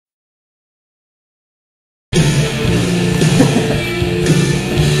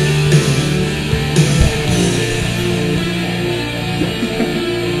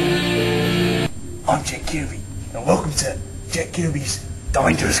kill these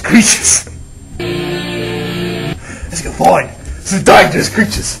dangerous creatures. Let's go find some dangerous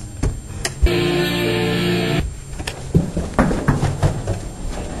creatures.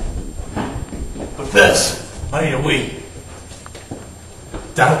 But first, I need a wee.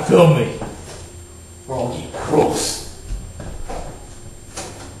 Don't film me, or I'll get cross.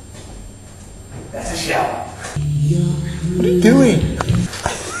 That's a shower. What are you doing?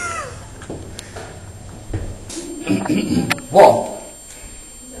 1.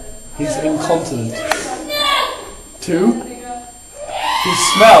 He's incontinent. 2. He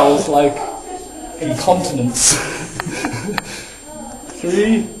smells like incontinence.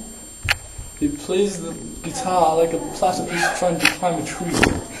 3. He plays the guitar like a platypus trying to climb a tree.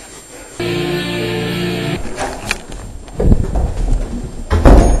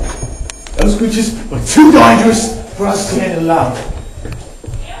 Those creatures were too dangerous for us to handle alone.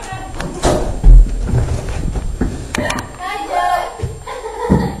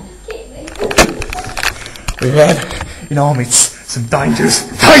 We had in our midst some dangerous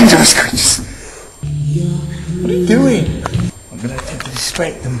creatures. What are you doing? I'm going to attempt to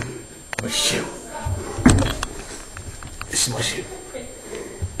distract them with a shoe. This is my shoe.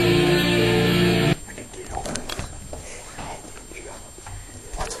 I can get it open.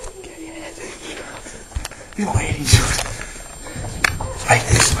 You're not eating shoes. Right,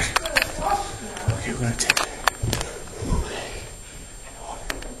 this way. Okay, we're going to attempt it.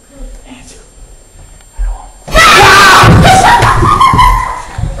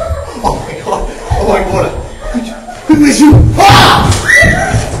 Oh my god! Who is you? Ah!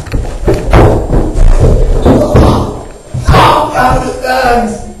 Ow! Out of the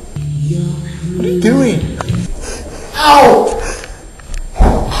hands! What are you doing? Ow!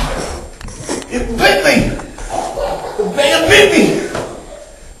 It bit me! The bear bit me!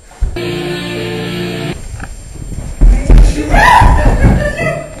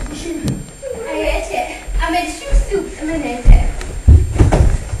 I ate it. I made shoe soup and then ate it.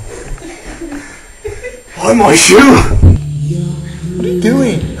 Why my shoe? What are you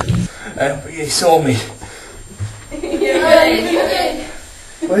doing? He saw me.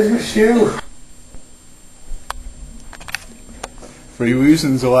 Where's my shoe? 3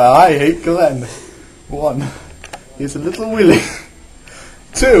 reasons why I hate Glenn. 1. He's a little willy.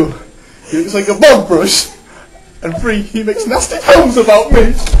 2. He looks like a bog brush. And 3. He makes nasty films about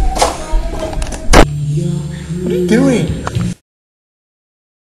me. What are you doing?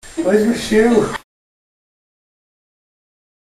 Where's my shoe?